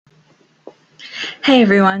Hey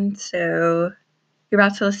everyone. So you're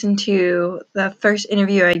about to listen to the first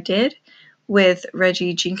interview I did with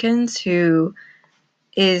Reggie Jenkins, who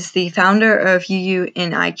is the founder of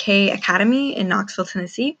UUNIK Academy in Knoxville,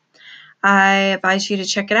 Tennessee. I advise you to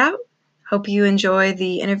check it out. Hope you enjoy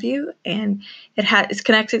the interview, and it's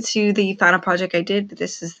connected to the final project I did, but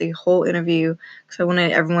this is the whole interview because I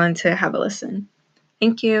wanted everyone to have a listen.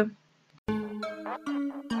 Thank you.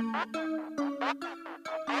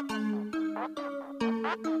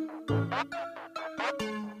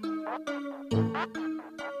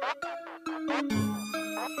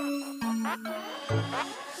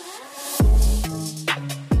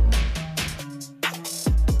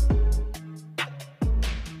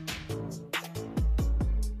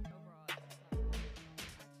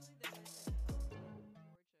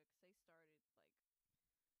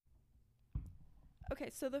 Okay,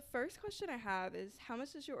 so the first question I have is how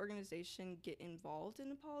much does your organization get involved in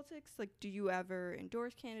the politics? Like, do you ever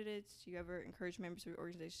endorse candidates? Do you ever encourage members of your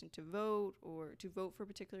organization to vote or to vote for a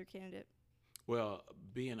particular candidate? Well,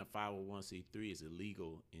 being a 501c3 is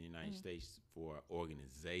illegal in the United Mm-hmm. States for an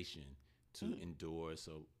organization to Mm-hmm. endorse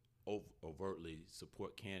or overtly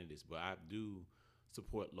support candidates, but I do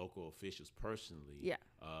support local officials personally, Yeah.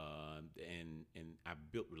 and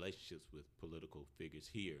I've built relationships with political figures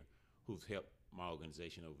here who've helped my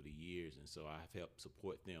organization over the years, and so I've helped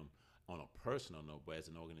support them on a personal note. But as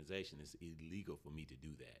an organization, it's illegal for me to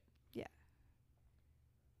do that. Yeah.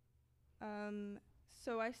 Um,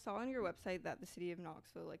 so I saw on your website that the city of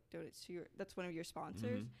Knoxville like donates to that's one of your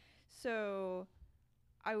sponsors. Mm-hmm. So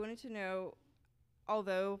I wanted to know,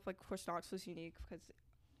 although like of course Knoxville's unique because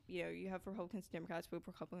you have Republicans and Democrats, but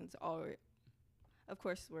Republicans are, of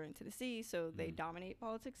course, we're in Tennessee, so they Mm-hmm. dominate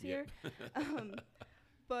politics Yep. here. um,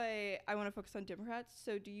 but I want to focus on Democrats.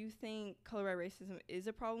 So do you think color by racism is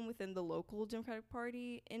a problem within the local Democratic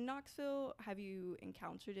Party in Knoxville? Have you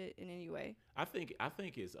encountered it in any way? I think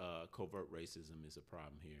it's covert racism is a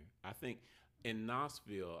problem here. I think in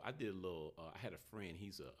Knoxville, I did a little. I had a friend.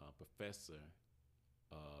 He's a professor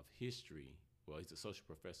of history. Well, he's a social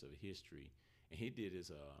professor of history, and he did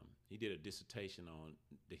a dissertation on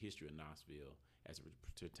the history of Knoxville as it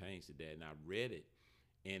pertains to that. And I read it,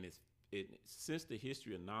 and since the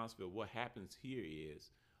history of Knoxville, what happens here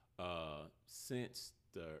is since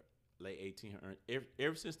the late 1800s,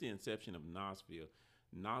 ever since the inception of Knoxville,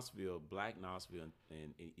 black Knoxville,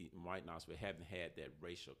 and white Knoxville haven't had that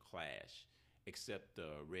racial clash except the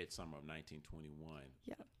Red Summer of 1921.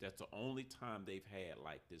 Yeah. That's the only time they've had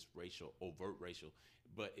like this overt racial.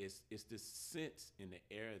 But it's this sense in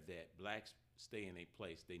the air that blacks stay in a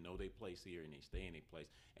place. They know they place here and they stay in a place,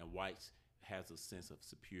 and whites has a sense of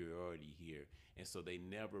superiority here, and so they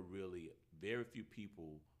never really. Very few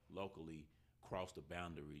people locally cross the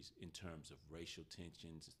boundaries in terms of racial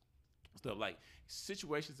tensions, stuff like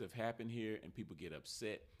situations have happened here and people get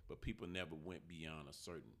upset, but people never went beyond a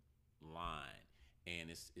certain line. And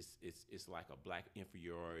it's like a black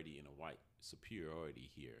inferiority and a white superiority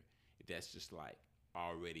here. That's just like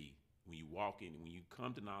already when you walk in, when you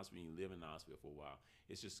come to Knoxville, and you live in Knoxville for a while,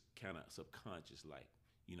 it's just kind of subconscious, like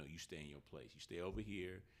you stay in your place, you stay over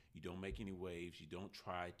here, you don't make any waves, you don't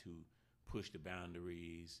try to push the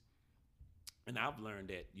boundaries. And I've learned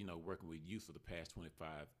that working with youth for the past 25,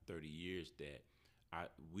 30 years, that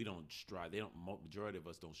we don't strive. They don't. Majority of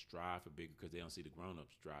us don't strive for bigger because they don't see the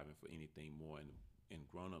grown-ups striving for anything more, and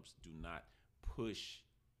grown-ups do not push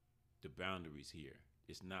the boundaries here.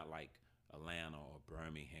 It's not like Atlanta or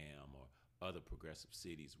Birmingham or other progressive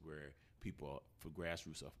cities where people for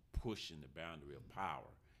grassroots are pushing the boundary of power.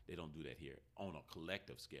 They don't do that here on a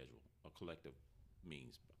collective schedule, a collective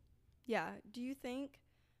means. Yeah. Do you think?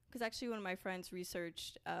 Because actually, one of my friends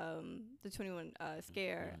researched the 21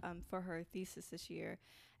 scare Mm-hmm. for her thesis this year.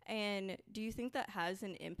 And do you think that has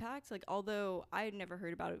an impact? Like, although I had never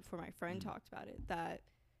heard about it before my friend Mm-hmm. talked about it, that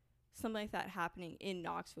something like that happening in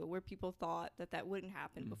Knoxville, where people thought that wouldn't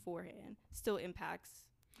happen Mm-hmm. beforehand, still impacts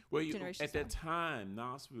Well, generations at down. that time,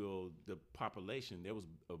 Knoxville, the population, there was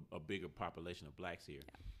a bigger population of blacks here.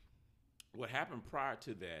 Yeah. What happened prior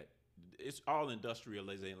to that, it's all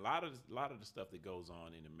industrialization. A lot of the stuff that goes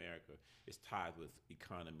on in America is tied with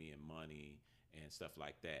economy and money and stuff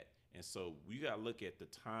like that. And so we got to look at the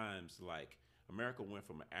times, like America went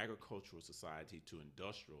from an agricultural society to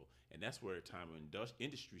industrial, and that's where the time when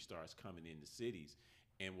industry starts coming into cities.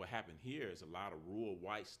 And what happened here is a lot of rural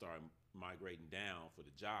whites start migrating down for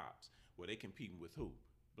the jobs, where they competing with who?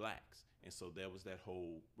 Blacks. And so there was that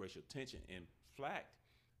whole racial tension. In fact,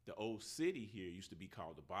 the old city here used to be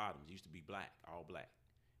called the Bottoms. It used to be black, all black.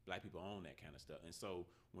 Black people own that kind of stuff. And so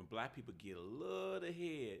when black people get a little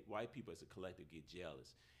ahead, white people as a collective get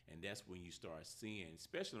jealous. And that's when you start seeing,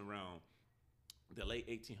 especially around the late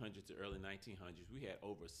 1800s to early 1900s, we had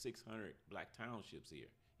over 600 black townships here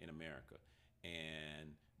in America.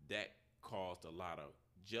 And that caused a lot of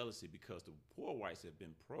jealousy because the poor whites have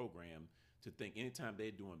been programmed to think anytime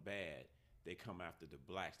they're doing bad, they come after the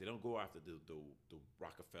blacks. They don't go after the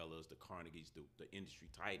Rockefellers, the Carnegies, the industry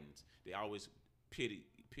titans. They always pit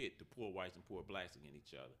the poor whites and poor blacks against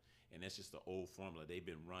each other. And that's just the old formula they've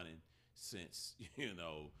been running since, the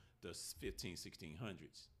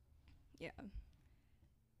 1600s. Yeah.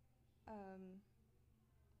 Can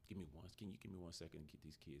you give me 1 second and get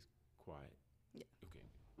these kids quiet? Yeah. Okay.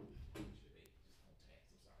 Make sure they just on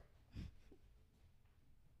task. I'm sorry.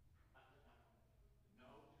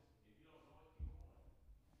 No, just if you don't know it, keep going.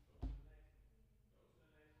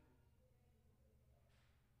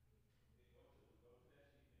 Go to the next. Go to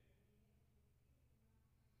the next one.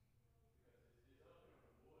 Go to that sheet then. Because it's up there on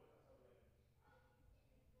the board. I saw that.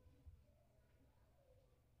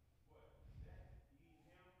 What? That him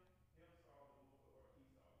saw the board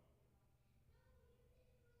or he saw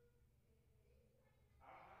the board.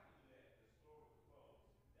 I can do that. The store was closed.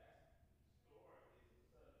 That's store is the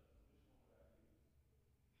subject.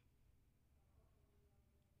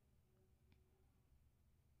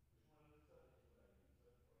 So which one would I use? Which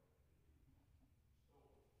one of the subjects would I use? Subject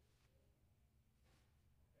program could be store.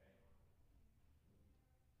 Okay.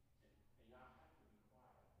 And y'all have to be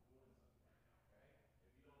quiet. I'm doing something right now. Okay.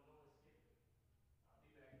 If you don't know it, skip it. I'll be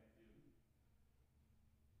back in a few.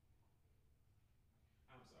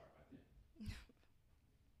 I'm sorry about that.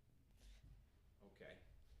 Okay.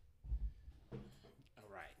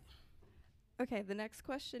 All right. Okay, the next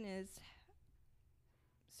question is,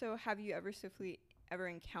 so have you ever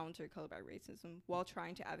encountered color-back racism while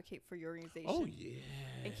trying to advocate for your organization? Oh yeah.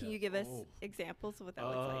 And can you give us examples of what that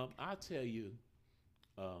looks like? I'll tell you.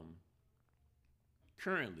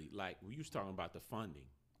 Currently, like we was talking about the funding,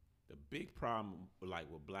 the big problem, like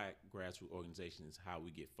with black grassroots organizations, is how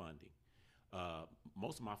we get funding.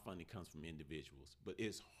 Most of my funding comes from individuals, but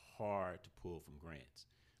it's hard to pull from grants.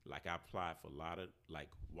 Like I applied for a lot of like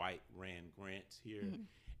white ran grants here,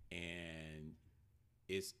 and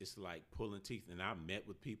it's like pulling teeth. And I met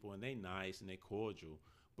with people, and they nice and they cordial,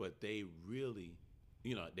 but they really,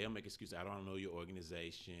 they'll make excuses. I don't know your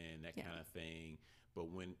organization, that kind of thing. But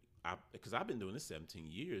because I've been doing this 17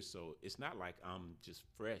 years, so it's not like I'm just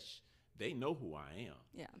fresh. They know who I am.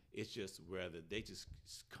 Yeah. It's just whether they just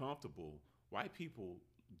comfortable. White people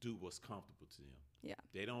do what's comfortable to them. Yeah.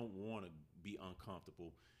 They don't want to be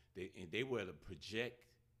uncomfortable. They were to project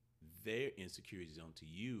their insecurities onto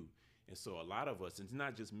you. And so a lot of us, and it's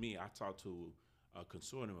not just me, I talked to a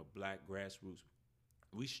consortium of black grassroots.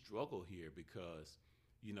 We struggle here because,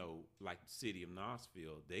 like the city of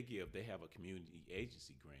Knoxville, they have a community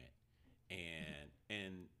agency grant. And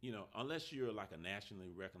unless you're like a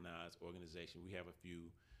nationally recognized organization, we have a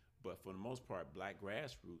few, but for the most part, black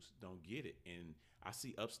grassroots don't get it. And I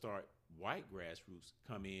see upstart white grassroots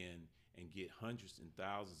come in and get hundreds and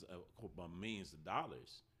thousands of millions of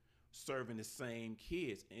dollars serving the same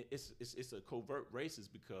kids. And it's a covert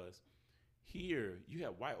racist because here you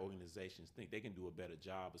have white organizations think they can do a better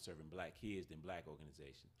job of serving black kids than black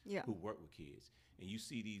organizations who work with kids. And you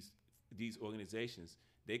see these organizations,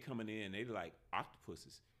 they coming in, they like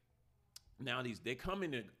octopuses. Now they come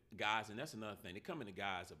in the guise, and that's another thing. They come in the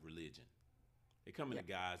guise of religion. They come in the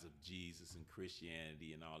guise of Jesus and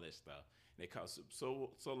Christianity and all that stuff. And they call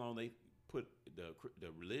so long they put the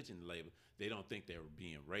religion label. They don't think they're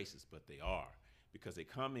being racist, but they are, because they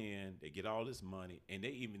come in, they get all this money, and they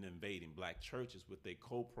even invading black churches with their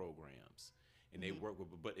co-programs, and they work with.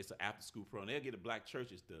 But it's an after-school program. They'll get the black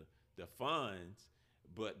churches the funds,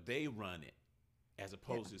 but they run it. As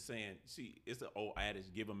opposed to saying, see, it's an old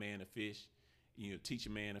adage, give a man a fish, teach a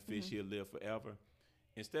man a fish, he'll live forever.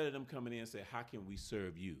 Instead of them coming in and say, how can we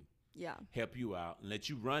serve you? Yeah. Help you out and let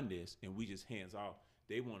you run this, and we just hands off.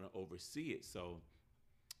 They want to oversee it. So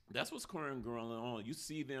that's what's currently going on. You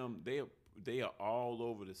see them, they are all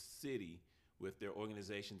over the city with their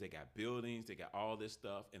organizations. They got buildings, they got all this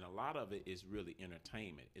stuff, and a lot of it is really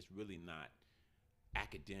entertainment. It's really not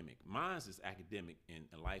academic. Mine's is academic and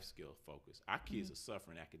life skill focused. Our kids are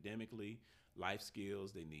suffering academically, life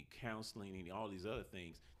skills. They need counseling, they need all these other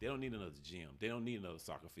things. They don't need another gym. They don't need another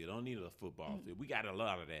soccer field. They don't need another football field. We got a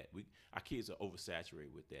lot of that. Our kids are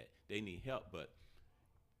oversaturated with that. They need help. But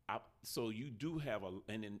so you do have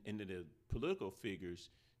and the political figures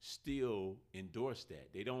still endorse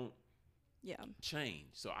that. They don't change.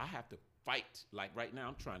 So I have to fight. Like right now,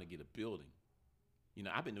 I'm trying to get a building. You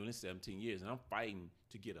know, I've been doing this 17 years, and I'm fighting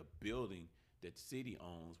to get a building that the city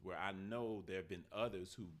owns, where I know there have been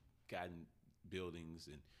others who gotten buildings,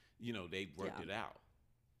 and you know they've worked Yeah. it out.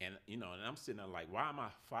 And you know, and I'm sitting there like, why am I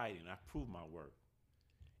fighting? I proved my worth.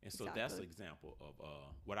 And so that's an Exactly. example of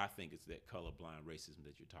what I think is that colorblind racism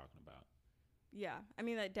that you're talking about. Yeah, I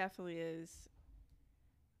mean that definitely is.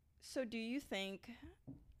 So do you think,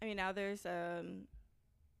 I mean now there's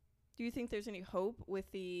do you think there's any hope with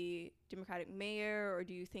the Democratic mayor, or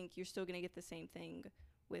do you think you're still going to get the same thing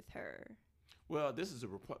with her? Well, this is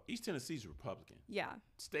East Tennessee's Republican. Yeah.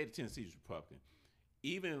 State of Tennessee is Republican.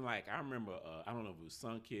 Even like I remember, I don't know if it was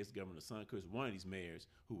Sunkist, Governor Sunkist, one of these mayors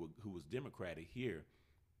who was Democratic here.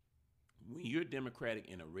 When you're Democratic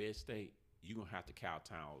in a red state, you're gonna have to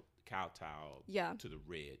kowtow Yeah. to the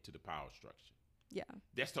red, to the power structure. Yeah.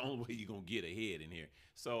 That's the only way you're gonna get ahead in here.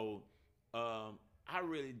 So I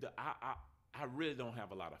really don't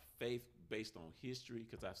have a lot of faith based on history,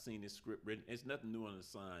 because I've seen this script written. It's nothing new under the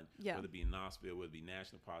sun, Yeah. whether it be Knoxville, whether it be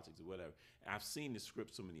national politics or whatever. I've seen this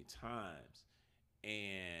script so many times,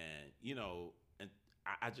 and you know, and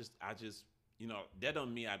I just you know, that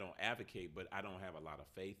don't mean I don't advocate, but I don't have a lot of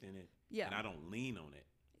faith in it, Yeah. and I don't lean on it.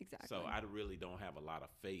 Exactly. So I really don't have a lot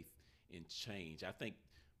of faith in change. I think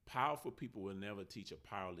powerful people will never teach a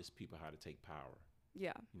powerless people how to take power.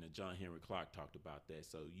 Yeah. You know, John Henry Clark talked about that.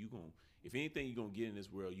 So if anything you're gonna get in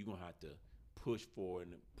this world, you're gonna have to push forward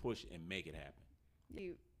and push and make it happen.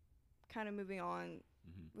 You kind of moving on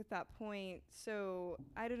with that point. So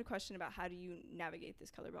I had a question about how do you navigate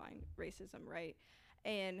this colorblind racism, right?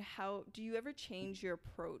 And how do you ever change your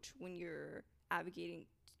approach when you're advocating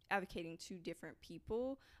to different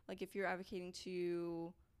people? Like if you're advocating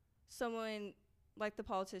to someone like the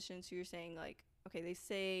politicians who you're saying like, okay, they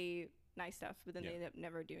say nice stuff, but then Yeah. they end up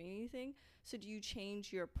never doing anything. So do you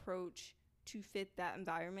change your approach to fit that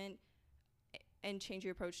environment and change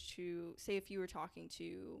your approach to, say, if you were talking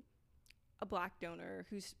to a black donor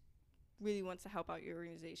who's really wants to help out your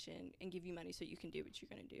organization and give you money so you can do what you're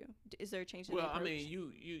going to do? Is there a change in the Well, approach? I mean,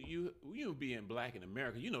 you being black in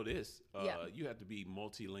America, you know this. Yeah. You have to be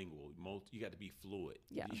multilingual. You got to be fluid.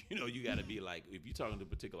 Yeah. You know, you got to be like, if you're talking to a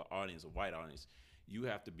particular audience, a white audience, you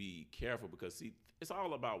have to be careful, because see, it's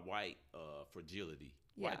all about white fragility.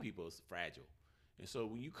 Yeah. White people is fragile, and so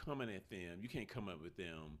when you coming at them, you can't come up with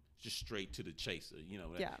them just straight to the chaser. You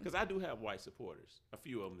know, Yeah. because I do have white supporters, a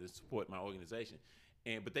few of them that support my organization,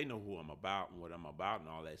 but they know who I'm about and what I'm about and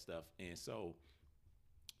all that stuff, and so.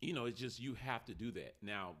 You know, it's just you have to do that.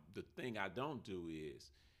 Now, the thing I don't do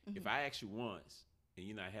is, if I ask you once and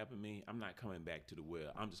you're not helping me, I'm not coming back to the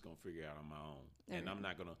well. I'm just gonna figure it out on my own, and I'm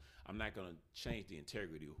not gonna change the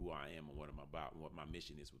integrity of who I am and what I'm about and what my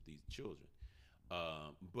mission is with these children.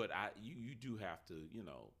 But you do have to, you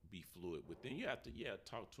know, be fluid with them. You have to,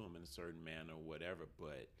 talk to them in a certain manner or whatever.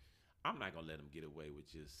 But I'm not gonna let them get away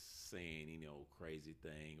with just saying, you know, crazy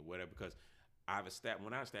thing or whatever, because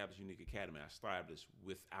when I established Unique Academy, I established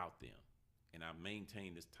without them, and I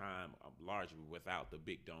maintained this time largely without the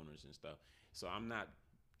big donors and stuff. So I'm not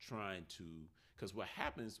trying to, because what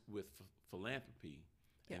happens with philanthropy,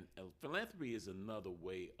 Yeah. and philanthropy is another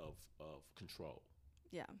way of control.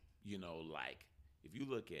 Yeah. You know, like if you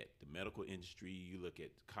look at the medical industry, you look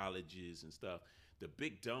at colleges and stuff, the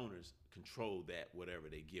big donors control that whatever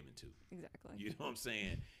they give into. Exactly. You know what I'm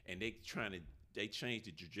saying? And they change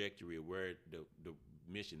the trajectory of where the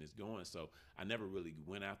mission is going. So I never really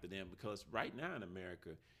went after them, because right now in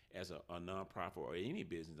America, as a nonprofit or any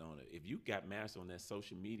business owner, if you got master on that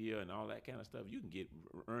social media and all that kind of stuff, you can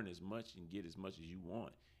earn as much and get as much as you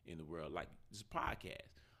want in the world. Like this podcast.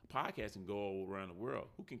 Podcast can go all around the world.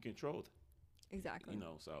 Who can control it? Exactly. You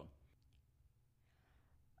know, so.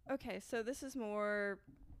 Okay, so this is more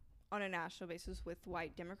on a national basis with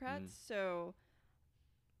white Democrats. So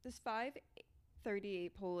this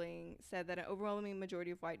 538 polling said that an overwhelming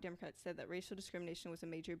majority of white Democrats said that racial discrimination was a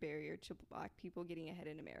major barrier to black people getting ahead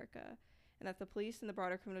in America, and that the police and the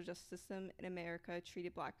broader criminal justice system in America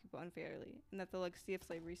treated black people unfairly, and that the legacy of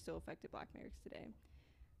slavery still affected black Americans today.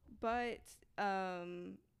 But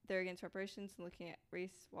they're against reparations and looking at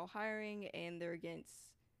race while hiring, and they're against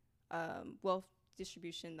wealth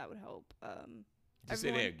distribution that would help You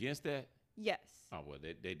say they're against that? Yes. Oh well,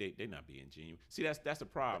 they not being genuine. See, that's the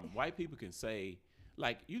problem. White people can say,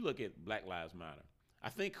 like, you look at Black Lives Matter. I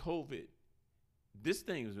think COVID, this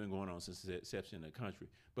thing has been going on since the inception of the country,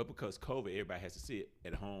 but because COVID, everybody has to sit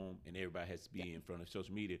at home and everybody has to be in front of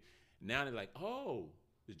social media. Now they're like, oh,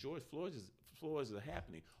 the George Floyd's are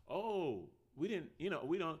happening. Oh, we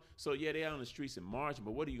don't. So yeah, they're on the streets and marching,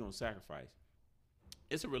 but what are you gonna sacrifice?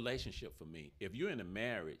 It's a relationship for me. If you're in a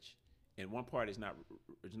marriage and one party is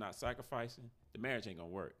not sacrificing, the marriage ain't gonna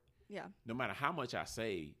work. Yeah. No matter how much I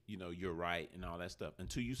say, you're right and all that stuff,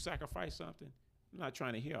 until you sacrifice something, I'm not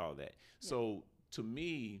trying to hear all that. Yeah. So to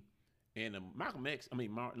me, and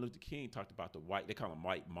Martin Luther King talked about the white, they call them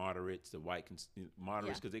white moderates, the white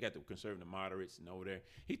moderates, because they got the conservative moderates and over there.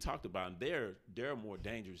 He talked about them, they're more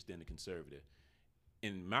dangerous than the conservative.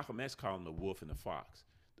 And Malcolm X called them the wolf and the fox.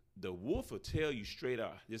 The wolf will tell you straight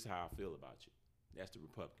up, this is how I feel about you. That's the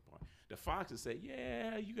Republican Party. The fox will say,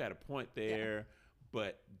 yeah, you got a point there. Yeah.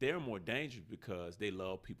 But they're more dangerous because they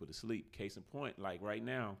love people to sleep. Case in point, like right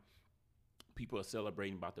now, people are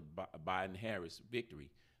celebrating about the Biden-Harris victory.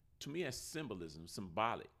 To me, that's symbolism,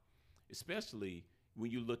 symbolic, especially when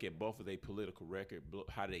you look at both of their political record,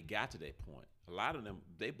 how they got to that point. A lot of them,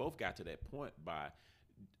 they both got to that point by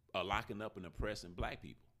locking up and oppressing black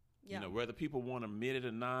people. Yeah. Whether people want to admit it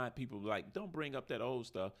or not, people like, don't bring up that old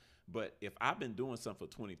stuff. But if I've been doing something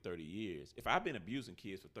for 20, 30 years, if I've been abusing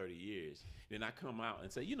kids for 30 years, then I come out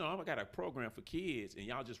and say, I got a program for kids and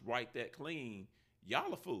y'all just write that clean,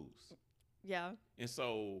 y'all are fools. Yeah. And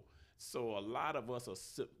so a lot of us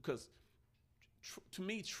are, because to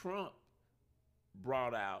me, Trump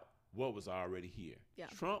brought out what was already here. Yeah.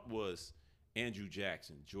 Trump was Andrew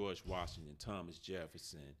Jackson, George Washington, Thomas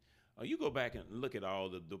Jefferson. You go back and look at all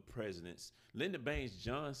the presidents. Lyndon Baines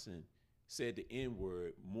Johnson said the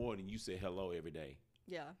N-word more than you say hello every day.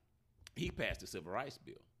 Yeah. He passed the Civil Rights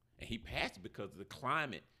Bill, and he passed it because of the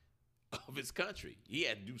climate of his country. He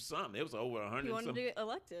had to do something. It was over 100. He wanted to get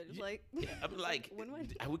elected. I'm like,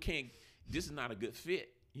 we can't. This is not a good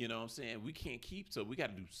fit. You know what I'm saying? We can't keep. So we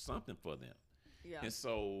got to do something for them. Yeah. And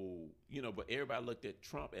so but everybody looked at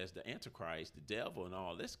Trump as the Antichrist, the devil, and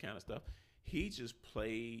all this kind of stuff. He just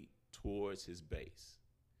played towards his base.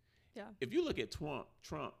 Yeah. If you look at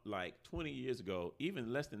Trump like 20 years ago,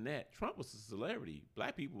 even less than that, Trump was a celebrity.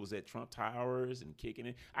 Black people was at Trump Towers and kicking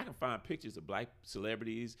it. I can find pictures of black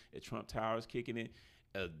celebrities at Trump Towers kicking it.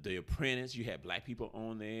 The Apprentice, you had black people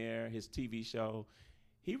on there, his TV show.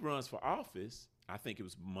 He runs for office. I think it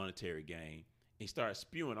was monetary gain. He started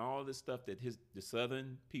spewing all this stuff that the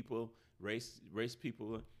Southern people, race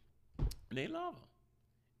people, and they love him.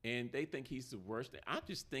 And they think he's the worst. I'm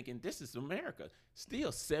just thinking, this is America.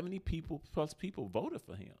 Still, 70 plus people voted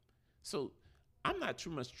for him. So I'm not too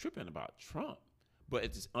much tripping about Trump. But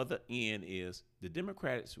at this other end is the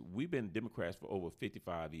Democrats. We've been Democrats for over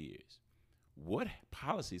 55 years. What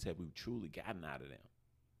policies have we truly gotten out of them?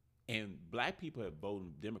 And black people have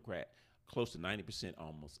voted Democrat close to 90%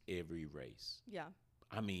 almost every race. Yeah.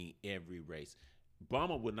 I mean, every race.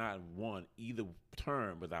 Obama would not have won either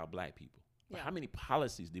term without black people. But how many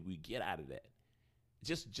policies did we get out of that?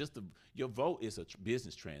 Your vote is a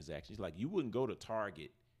business transaction. It's like you wouldn't go to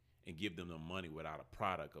Target and give them the money without a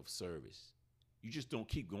product of service. You just don't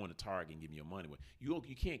keep going to Target and giving your money away. You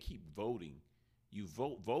can't keep voting. You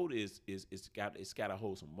vote is it's got to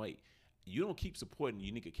hold some weight. You don't keep supporting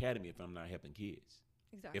Unique Academy if I'm not helping kids.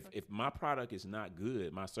 Exactly. If my product is not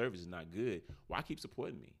good, my service is not good, why keep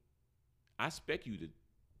supporting me? I expect you to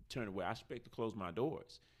turn away. I expect to close my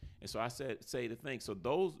doors. And so I say the thing. So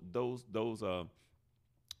those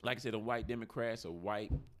like I said, the white Democrats or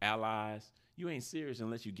white allies, you ain't serious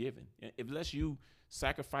unless you giving. Unless you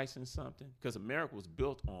sacrificing something, because America was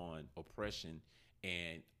built on oppression,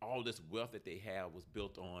 and all this wealth that they have was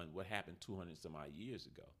built on what happened 200 some odd years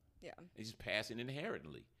ago. Yeah. It's just passing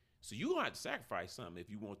inherently. So you're going to have to sacrifice something if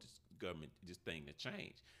you want this government, this thing to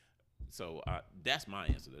change. So that's my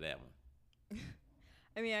answer to that one.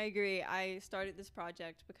 I mean, I agree. I started this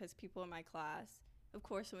project because people in my class, of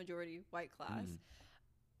course, a majority white class,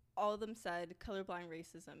 all of them said colorblind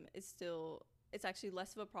racism it's actually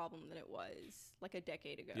less of a problem than it was like a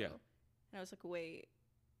decade ago. Yeah. And I was like, wait,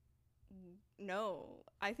 no,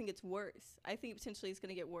 I think it's worse. I think potentially it's going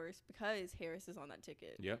to get worse because Harris is on that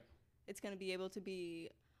ticket. Yep. It's going to be able to be,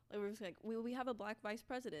 like, we have a black vice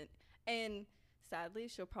president. And sadly,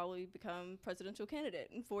 she'll probably become presidential candidate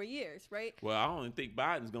in 4 years, right? Well, I don't think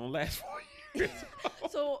Biden's going to last 4 years.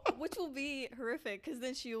 So, which will be horrific because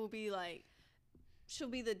then she'll be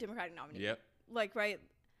the Democratic nominee. Yep. Like, right?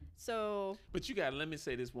 So. But let me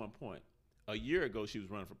say this one point. A year ago, she was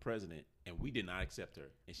running for president, and we did not accept her,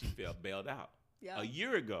 and she bailed out. Yeah. A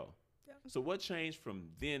year ago. Yeah. So what changed from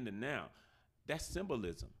then to now? That's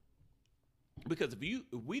symbolism. Because if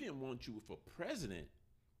we didn't want you for president,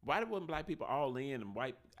 why wasn't black people all in and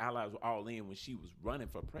white allies were all in when she was running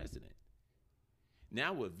for president?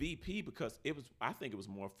 Now with VP, because I think it was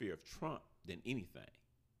more fear of Trump than anything.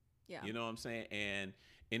 Yeah. You know what I'm saying? And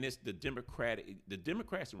it's the Democrats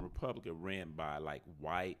and Republicans ran by like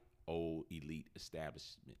white, old, elite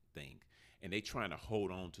establishment thing, and they trying to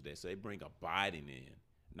hold on to that. So they bring a Biden in,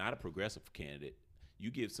 not a progressive candidate. You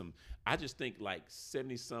give some. I just think like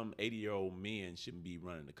 70-some, 80-year-old men shouldn't be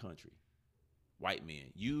running the country. White men,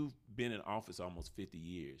 you've been in office almost 50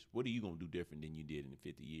 years. What are you going to do different than you did in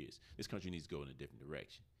 50 years? This country needs to go in a different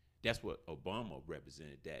direction. That's what Obama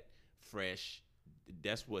represented, that fresh,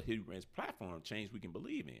 that's what his platform, change we can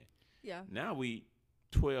believe in. Yeah. Now we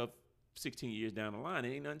 12, 16 years down the line, it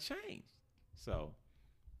ain't nothing changed. So.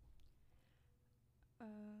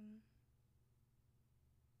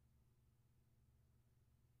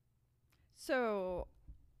 So,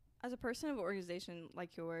 as a person of an organization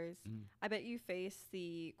like yours, I bet you face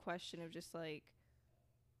the question of just like,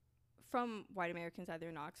 from white Americans either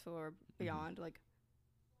in Knoxville or beyond, like,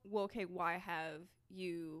 well, okay, why have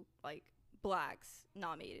you, like, blacks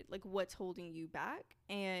nominated? Like, what's holding you back?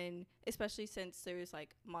 And especially since there's,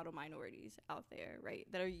 like, model minorities out there, right,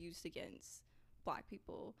 that are used against black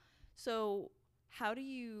people. So how do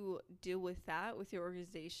you deal with that with your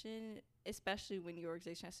organization, especially when your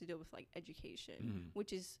organization has to deal with, like, education,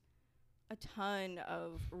 which is a ton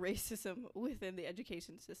of racism within the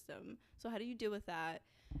education system? So how do you deal with that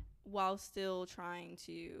while still trying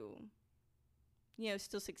to, you know,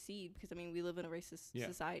 still succeed? Because, I mean, we live in a racist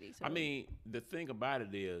society. So. I mean, the thing about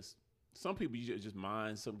it is, some people you just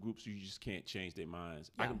mind, some groups you just can't change their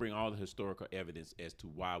minds. I can bring all the historical evidence as to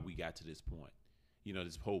why we got to this point. You know,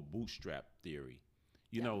 this whole bootstrap theory.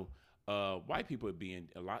 You know, white people are being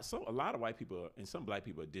a lot of white people and some black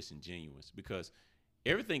people are disingenuous because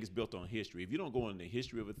everything is built on history. If you don't go into the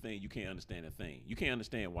history of a thing, you can't understand a thing. You can't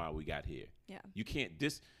understand why we got here. Yeah. You can't.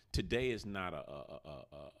 Today is not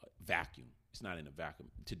a vacuum. It's not in a vacuum.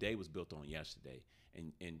 Today was built on yesterday,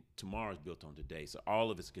 and tomorrow is built on today. So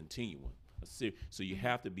all of it's continuing. So you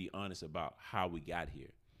have to be honest about how we got here.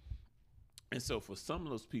 And so for some of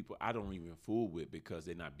those people, I don't even fool with because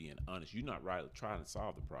they're not being honest. You're not trying to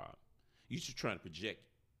solve the problem. You're just trying to project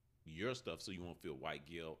your stuff so you won't feel white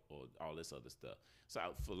guilt or all this other stuff. So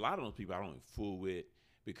for a lot of those people, I don't even fool with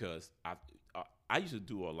because I used to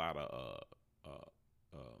do a lot of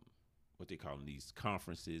what they call them, these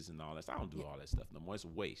conferences and all that. So I don't do all that stuff no more. It's a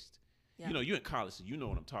waste. Yeah. You know, you're in college, so you know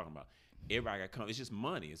what I'm talking about. Everybody got come. It's just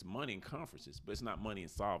money. It's money in conferences, but it's not money in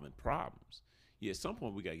solving problems. Yeah, at some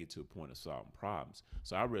point we got to get to a point of solving problems.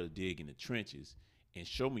 So I'd rather dig in the trenches and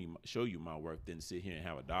show you my work than sit here and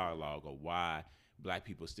have a dialogue of why black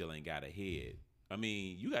people still ain't got ahead. I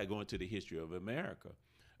mean, you got to go into the history of America.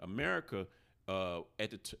 America,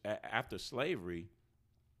 after slavery,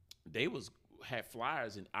 they had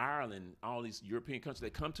flyers in Ireland, all these European countries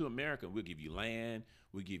that come to America. We'll give you land,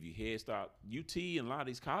 we'll give you Head Start. UT and a lot of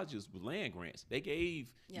these colleges with land grants. They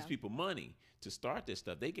gave these people money to start this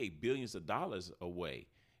stuff. They gave billions of dollars away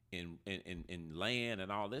in land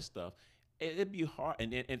and all this stuff. It'd be hard.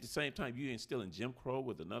 And then at the same time, you instill in Jim Crow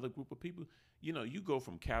with another group of people. You know, you go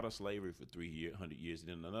from cattle slavery for 300 years, and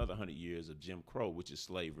then another 100 years of Jim Crow, which is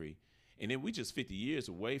slavery. And then we just 50 years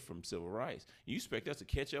away from civil rights. You expect us to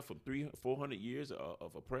catch up from 400 years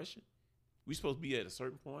of oppression? We're supposed to be at a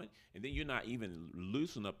certain point, and then you're not even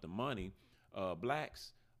loosening up the money.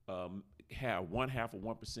 Blacks have 1/2 of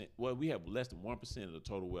 1%. Well, we have less than 1% of the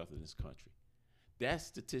total wealth in this country. That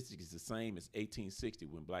statistic is the same as 1860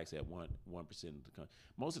 when blacks had 1% of the country.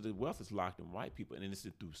 Most of the wealth is locked in white people, and it's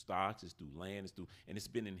through stocks, it's through land, and it's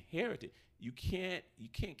been inherited. You can't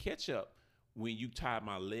catch up when you tie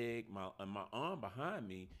my leg, my arm behind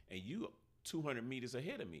me, and you 200 meters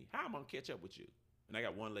ahead of me. How am I gonna catch up with you? And I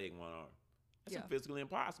got one leg and one arm. That's physically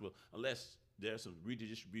impossible unless there's some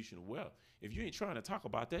redistribution of wealth. If you ain't trying to talk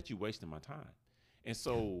about that, you're wasting my time. And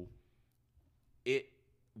so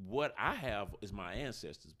what I have is my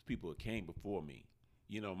ancestors, people that came before me.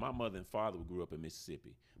 You know, my mother and father grew up in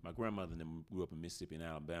Mississippi. My grandmother and them grew up in Mississippi and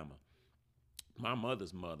Alabama. My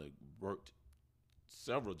mother's mother worked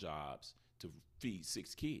several jobs to feed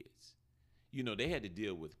 6 kids. You know, they had to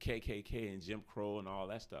deal with KKK and Jim Crow and all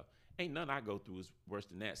that stuff. Ain't nothing I go through is worse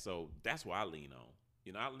than that. So that's what I lean on.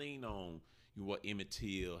 You know, I lean on what Emmett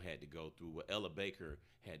Till had to go through, what Ella Baker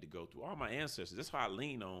had to go through. All my ancestors, that's why I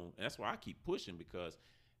lean on, and that's why I keep pushing, because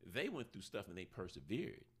they went through stuff and they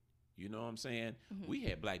persevered. You know what I'm saying? Mm-hmm. We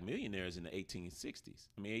had black millionaires in the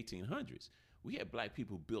 1800s. We had black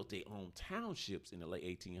people who built their own townships in the late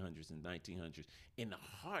 1800s and 1900s in the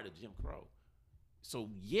heart of Jim Crow. So,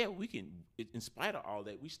 yeah, we can, in spite of all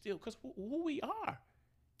that, we still, because who we are.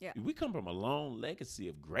 Yeah. We come from a long legacy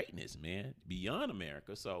of greatness, man, beyond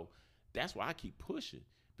America. So that's why I keep pushing,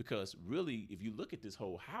 because really, if you look at this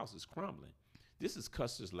whole house, it's crumbling. This is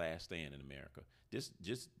Custer's last stand in America. This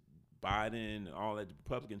just Biden and all that,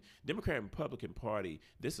 the Democrat and Republican Party,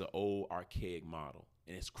 this is an old archaic model,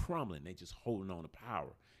 and it's crumbling. They just holding on to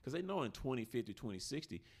power because they know in 2050,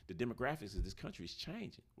 2060, the demographics of this country is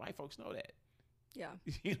changing. White folks know that. Yeah.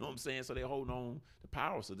 You know what I'm saying? So they're holding on to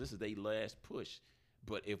power. So this is their last push.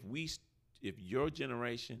 But if your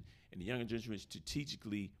generation and the younger generation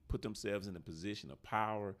strategically put themselves in a position of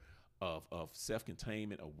power, of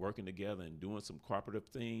self-containment, of working together and doing some cooperative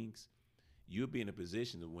things, you'll be in a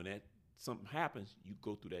position that when that something happens, you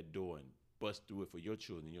go through that door and bust through it for your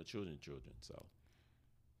children and your children's children. So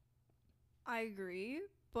I agree,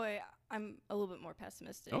 but I'm a little bit more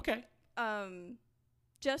pessimistic. okay.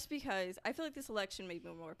 Just because I feel like this election made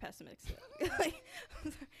me more pessimistic.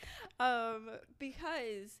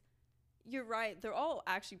 Because you're right, they're all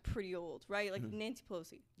actually pretty old, right? Like Nancy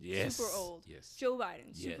Pelosi, Yes. super old. Yes. Joe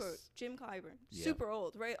Biden, super. Yes. Jim Clyburn, Yeah. super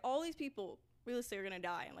old, right? All these people realistically are gonna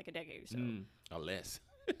die in like a decade or so. Or less.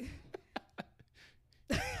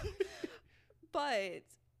 But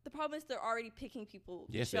the problem is they're already picking people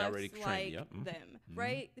Yes, just they're already trained, like yep. them,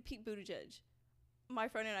 right? The Pete Buttigieg. My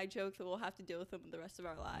friend and I joke that we'll have to deal with him the rest of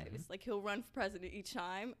our lives. Like, he'll run for president each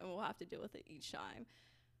time, and we'll have to deal with it each time.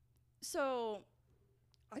 So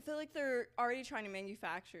I feel like they're already trying to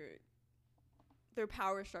manufacture their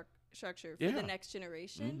power structure for the next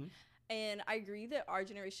generation. And I agree that our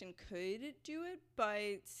generation could do it,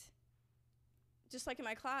 but just like in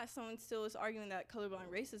my class, someone still is arguing that colorblind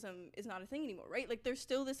racism is not a thing anymore, right? Like, there's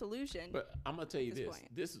still this illusion. But I'm gonna tell you This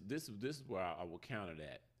this. point. This is where I will counter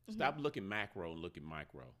that. Stop looking macro and look at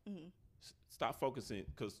micro. Stop focusing,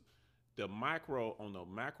 because the micro, on the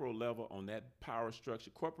macro level, on that power structure,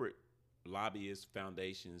 corporate lobbyists,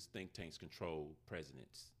 foundations, think tanks control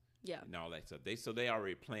presidents. Yeah. And all that stuff. They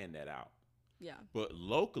already planned that out. Yeah. But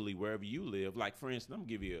locally, wherever you live, like for instance, I'm gonna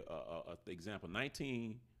give you a example.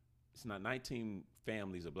 19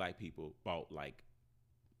 families of black people bought, like,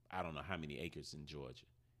 I don't know how many acres in Georgia.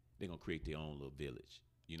 They're gonna create their own little village.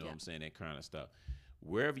 You know what I'm saying? That kind of stuff.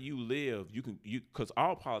 Wherever you live, because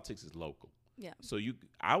all politics is local. Yeah. So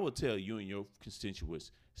I will tell you and your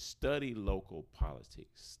constituents, study local politics,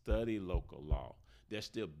 study local law. There's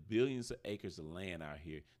still billions of acres of land out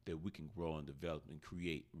here that we can grow and develop and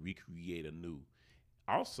recreate anew.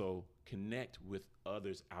 Also, connect with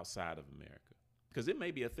others outside of America, because it may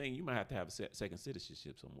be a thing you might have to have a second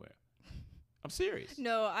citizenship somewhere. I'm serious.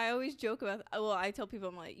 No, I always joke about. Well, I tell people,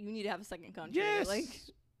 I'm like, you need to have a second country. Yes, Like,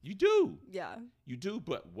 you do. yeah. You do.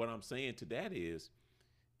 But what I'm saying to that is,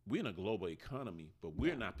 we're in a global economy, but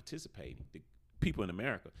we're not participating. The people in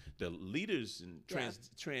America, the leaders and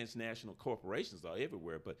transnational corporations are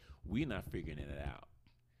everywhere, but we're not figuring it out.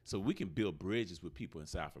 So we can build bridges with people in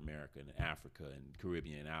South America and Africa and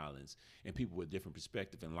Caribbean islands, and people with different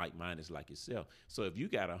perspectives and like-minded like yourself. So if you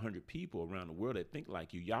got 100 people around the world that think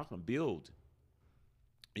like you, y'all can build.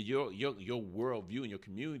 Your worldview and your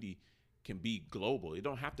community can be global. It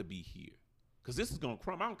don't have to be here, because this is gonna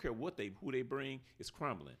crumble. I don't care who they bring. It's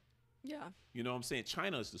crumbling. Yeah. You know what I'm saying?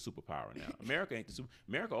 China is the superpower now. America ain't the super.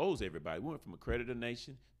 America owes everybody. We went from a creditor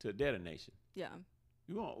nation to a debtor nation. Yeah.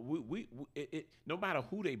 No matter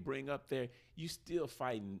who they bring up there, you still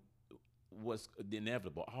fighting what's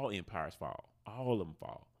inevitable. All empires fall. All of them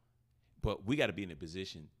fall. But we got to be in a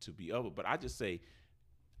position to be over. But I just say,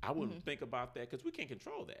 I wouldn't think about that, because we can't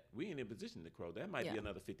control that. We ain't in a position to control that. That might be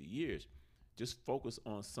another 50 years. Just focus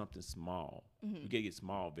on something small. We got to get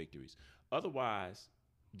small victories. Otherwise,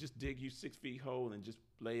 just dig you 6 feet hole and just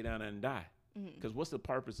lay down and die. Because what's the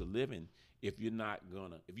purpose of living if you're not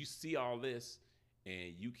gonna, if you see all this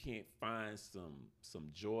and you can't find some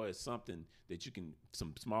joy, something that you can,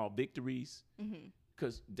 some small victories,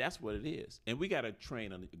 because that's what it is. And we got to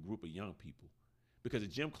train a group of young people, because the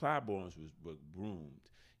Jim Clyburns were groomed.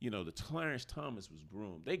 You know, the Clarence Thomas was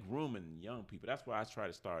groomed. They grooming young people. That's why I try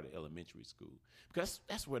to start at elementary school, because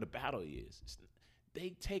that's where the battle is.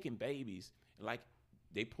 They taking babies, and like,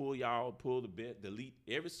 they pull the elite.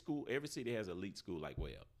 Every city has an elite school like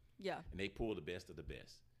Webb. Yeah. And they pull the best of the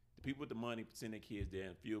best. The people with the money send their kids there,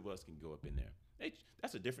 and a few of us can go up in there.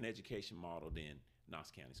 That's a different education model than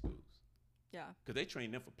Knox County schools. Yeah. Because they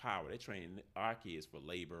train them for power. They train our kids for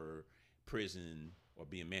labor, prison, or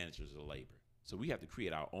being managers of labor. So we have to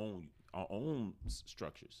create our own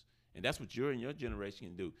structures. And that's what you and your generation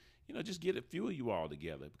can do. You know, just get a few of you all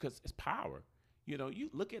together, because it's power. You know, you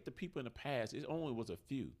look at the people in the past, it only was a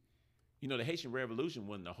few. You know, the Haitian Revolution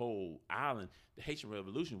wasn't the whole island. The Haitian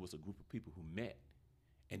Revolution was a group of people who met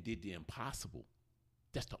and did the impossible.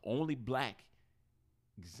 That's the only black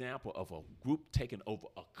example of a group taking over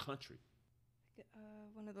a country.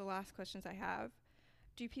 One of the last questions I have,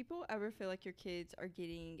 do people ever feel like your kids are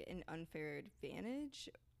getting an unfair advantage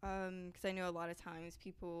Because I know a lot of times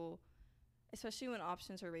people, especially when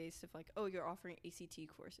options are raised of like, oh, you're offering ACT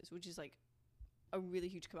courses, which is like a really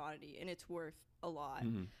huge commodity and it's worth a lot.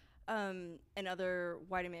 And other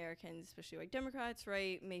white Americans, especially like Democrats,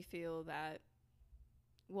 right, may feel that,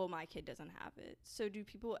 well, my kid doesn't have it. So do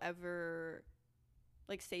people ever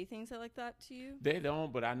like say things like that to you? They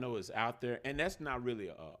don't, but I know it's out there, and that's not really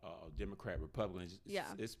a Democrat, Republican.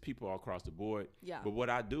 It's people all across the board. Yeah. But what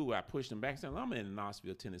I do, I push them back, saying, I'm in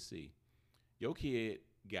Knoxville, Tennessee. Your kid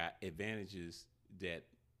got advantages that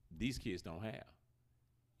these kids don't have.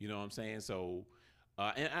 You know what I'm saying? So,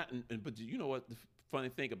 but you know what? The funny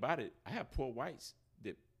thing about it, I have poor whites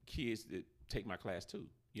kids that take my class too.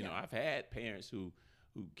 You know, I've had parents who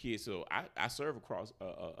kids. So I serve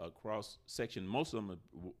across section. Most of them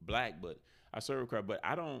are black, but I serve across. But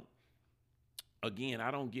I don't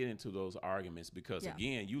get into those arguments because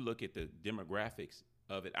again, you look at the demographics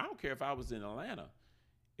of it. I don't care if I was in Atlanta.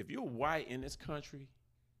 If you're white in this country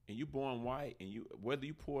and you're born white and whether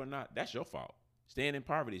you poor or not, that's your fault. Staying in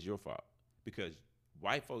poverty is your fault because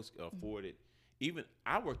white folks afford it. Even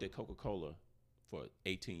I worked at Coca-Cola for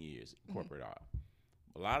 18 years, corporate art.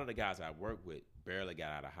 A lot of the guys I worked with barely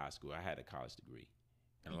got out of high school. I had a college degree.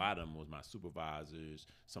 And a lot of them was my supervisors.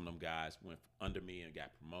 Some of them guys went under me and got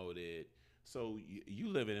promoted. So you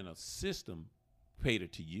living in a system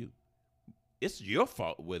catered to you. It's your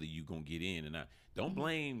fault whether you're going to get in or not. Don't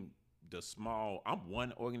blame the small. I'm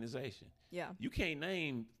one organization. Yeah. You can't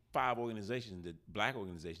name 5 organizations, the black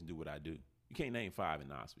organizations do what I do. You can't name 5 in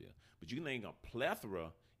Knoxville. But you can name a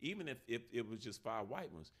plethora. Even if it was just 5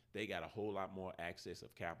 white ones, they got a whole lot more access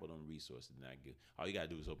of capital and resources than I get. All you got to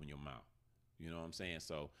do is open your mouth. You know what I'm saying?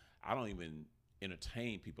 So I don't even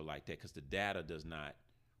entertain people like that because the data does not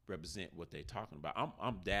represent what they're talking about.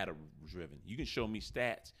 I'm data driven. You can show me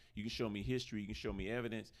stats, you can show me history, you can show me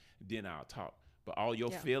evidence, then I'll talk. But all your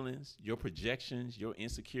feelings, your projections, your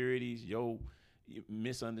insecurities, your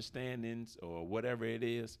misunderstandings or whatever it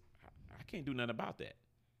is, I can't do nothing about that.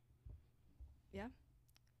 Yeah.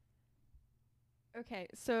 Okay,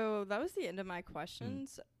 so that was the end of my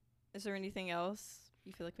questions. Is there anything else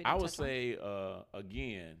you feel like we didn't I would touch on? say,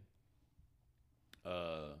 again,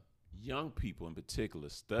 young people in particular,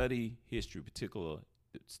 study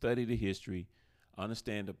the history,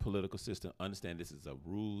 understand the political system, understand this is a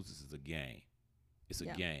rules, this is a game. It's a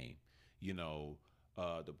game. You know,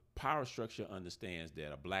 the power structure understands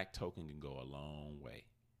that a black token can go a long way.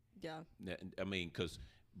 Yeah. I mean, because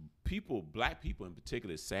black people in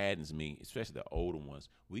particular, it saddens me, especially the older ones.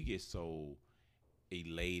 We get so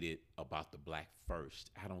elated about the black first.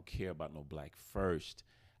 I don't care about no black first.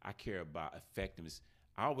 I care about effectiveness.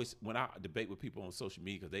 When I debate with people on social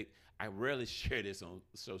media, because I rarely share this on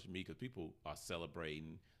social media because people are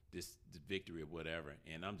celebrating this victory or whatever,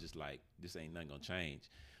 and I'm just like, this ain't nothing gonna change.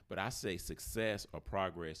 But I say success or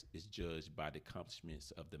progress is judged by the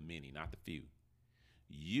accomplishments of the many, not the few.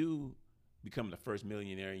 You becoming the first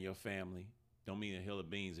millionaire in your family don't mean a hill of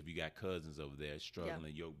beans if you got cousins over there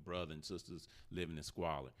struggling, your brother and sisters living in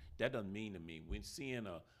squalor. That doesn't mean to me. When seeing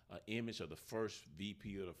a image of the first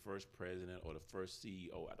VP or the first president or the first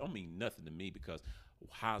CEO, I don't mean nothing to me because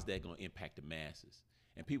how's that going to impact the masses?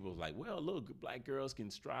 And people was like, well, little black girls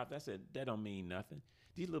can strive. I said, that don't mean nothing.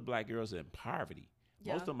 These little black girls are in poverty.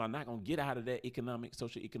 Yeah. Most of them are not going to get out of that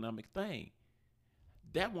social economic thing.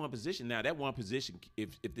 That one position,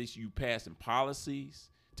 if this you passing policies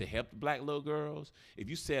to help the black little girls, if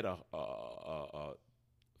you set a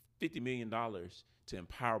 $50 million to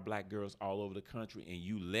empower black girls all over the country and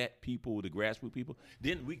you let people, the grassroots people,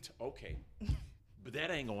 then okay. But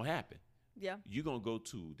that ain't going to happen. Yeah. You're going to go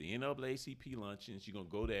to the NAACP luncheons. You're going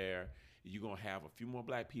to go there. You're going to have a few more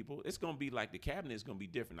black people. It's going to be like the cabinet is going to be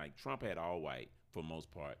different. Like Trump had all white for the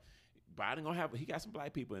most part. Biden he got some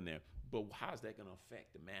black people in there. But how's that going to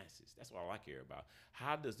affect the masses? That's all I care about.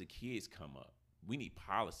 How does the kids come up? We need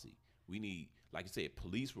policy. We need, like I said,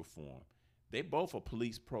 police reform. They both are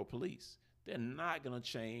pro-police. They're not going to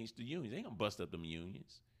change the unions. They ain't going to bust up them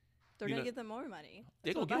unions. They're going to give them more money.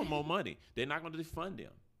 They're going to give them more money. They're not going to defund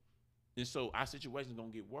them. And so our situation is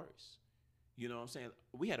going to get worse. You know what I'm saying?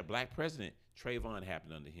 We had a black president. Trayvon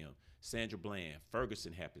happened under him. Sandra Bland,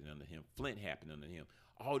 Ferguson happened under him. Flint happened under him.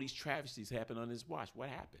 All these travesties happened on his watch. What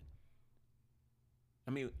happened?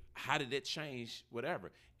 I mean, how did it change?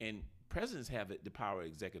 Whatever. And presidents have the power of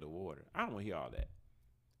executive order. I don't want to hear all that.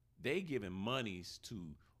 They giving monies to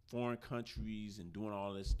foreign countries and doing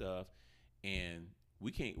all this stuff, and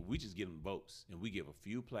we just give them votes, and we give a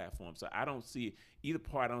few platforms. So I don't see either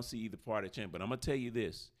party change. But I'm going to tell you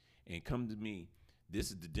this, and come to me, this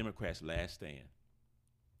is the Democrats' last stand.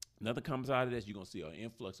 Nothing comes out of this. You're going to see an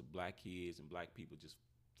influx of black kids and black people just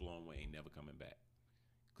flowing away, ain't never coming back.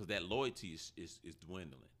 Because that loyalty is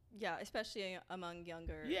dwindling. Yeah, especially among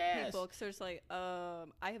younger Yes. people. Because there's like, I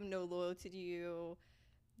have no loyalty to you.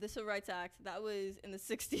 The Civil Rights Act, that was in the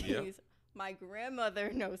 60s. Yep. My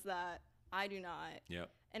grandmother knows that. I do not. Yep.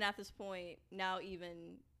 And at this point, now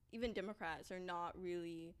even Democrats are not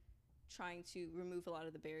really trying to remove a lot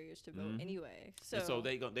of the barriers to vote anyway. So, And so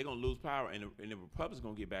they're gonna lose power, and the Republicans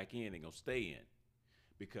gonna get back in. They're gonna stay in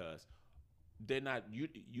because they're not.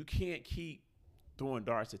 You can't keep throwing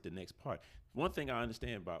darts at the next party. One thing I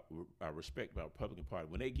understand I respect about Republican Party,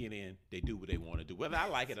 when they get in, they do what they want to do, whether I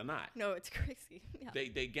like it or not. no, it's crazy. Yeah.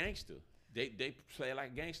 They gangster. They play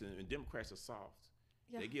like gangster, and Democrats are soft.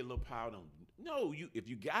 Yeah. They get a little power. No, if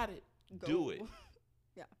you got it, Go. do it.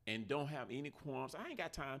 Yeah. And don't have any qualms. I ain't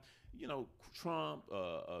got time. You know, Trump,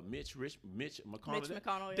 Mitch McConnell. Mitch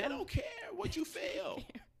McConnell, They yeah. don't care what you feel.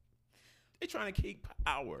 They're trying to keep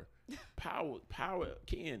power. Power.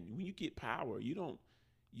 Ken, when you get power, you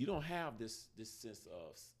don't have this sense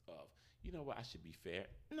of you know what, I should be fair.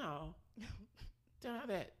 No, they don't have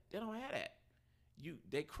that. They don't have that.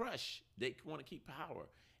 They crush. They want to keep power,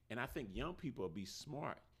 and I think young people will be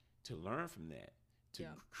smart to learn from that. To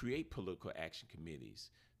create political action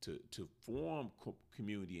committees, to form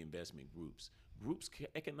community investment groups,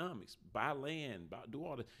 economics, buy land, do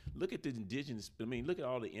all the, look at the indigenous, look at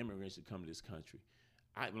all the immigrants that come to this country.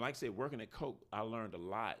 Like I said, working at Coke, I learned a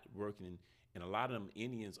lot working and a lot of them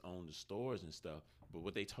Indians own the stores and stuff, but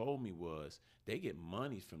what they told me was they get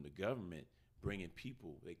money from the government bringing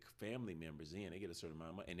people, family members in, they get a certain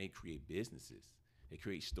amount of money, and they create businesses. They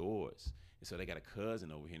create stores. And so they got a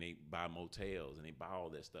cousin over here, and they buy motels, and they buy all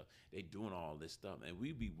that stuff. They doing all this stuff. And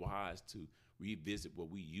we'd be wise to revisit what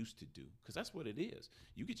we used to do, because that's what it is.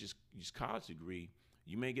 You get just college degree.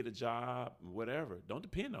 You may get a job, whatever. Don't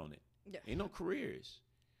depend on it. Yeah. Ain't no careers.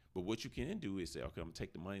 But what you can do is say, okay, I'm going to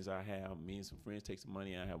take the monies I have. Me and some friends take some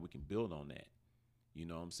money I have. We can build on that. You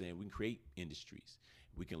know what I'm saying? We can create industries.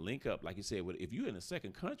 We can link up. Like you said, if you're in a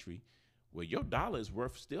second country, well, your dollar is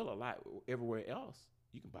worth still a lot everywhere else.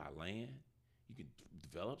 You can buy land, you can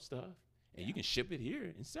develop stuff, and you can ship it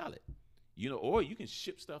here and sell it. You know, or you can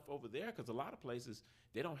ship stuff over there, because a lot of places,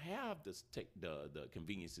 they don't have the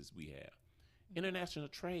conveniences we have. International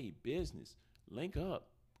trade, business, link up,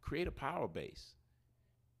 create a power base.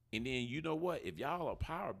 And then you know what? If y'all are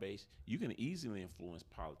power base, you can easily influence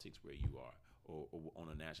politics where you are or on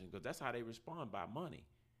a national, because that's how they respond, by money.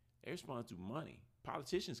 They respond through money.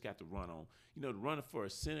 Politicians got to run on, running for a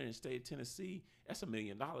senator in the state of Tennessee, that's $1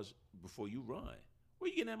 million before you run. Where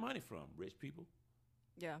you getting that money from, rich people?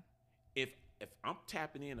 Yeah. If I'm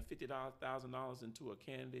tapping in a $50,000 into a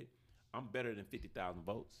candidate, I'm better than 50,000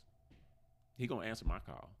 votes. He gonna answer my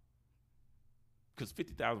call. Because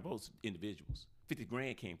 50,000 votes, individuals. 50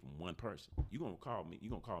 grand came from one person. You gonna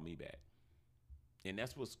call me back. And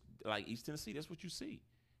that's what's like East Tennessee. That's what you see.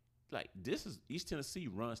 Like, this is East Tennessee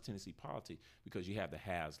runs Tennessee politics, because you have the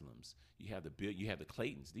Haslams, you have the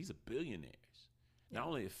Claytons. These are billionaires. Not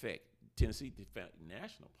only affect Tennessee, they affect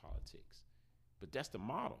national politics. But that's the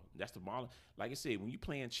model. That's the model. Like I said, when you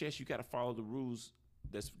playing chess, you got to follow the rules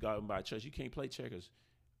that's governed by chess. You can't play checkers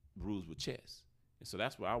rules with chess. And so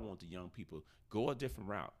that's why I want the young people, go a different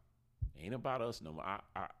route. It ain't about us no more.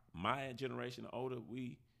 My generation, older,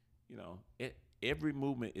 every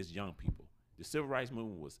movement is young people. The Civil Rights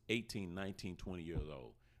Movement was 18, 19, 20 years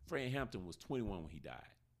old. Fred Hampton was 21 when he died.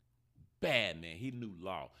 Bad man. He knew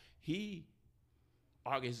law. He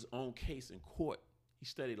argued his own case in court. He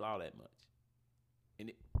studied law that much.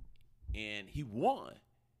 And he won.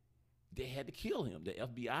 They had to kill him. The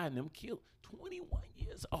FBI and them killed 21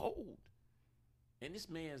 years old. And this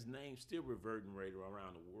man's name still reverberating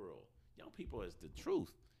around the world. Young people, is the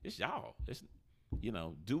truth. It's y'all. It's,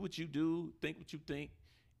 do what you do, think what you think,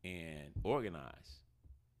 and organize.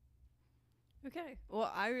 Okay.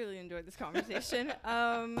 Well, I really enjoyed this conversation.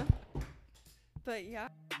 But yeah.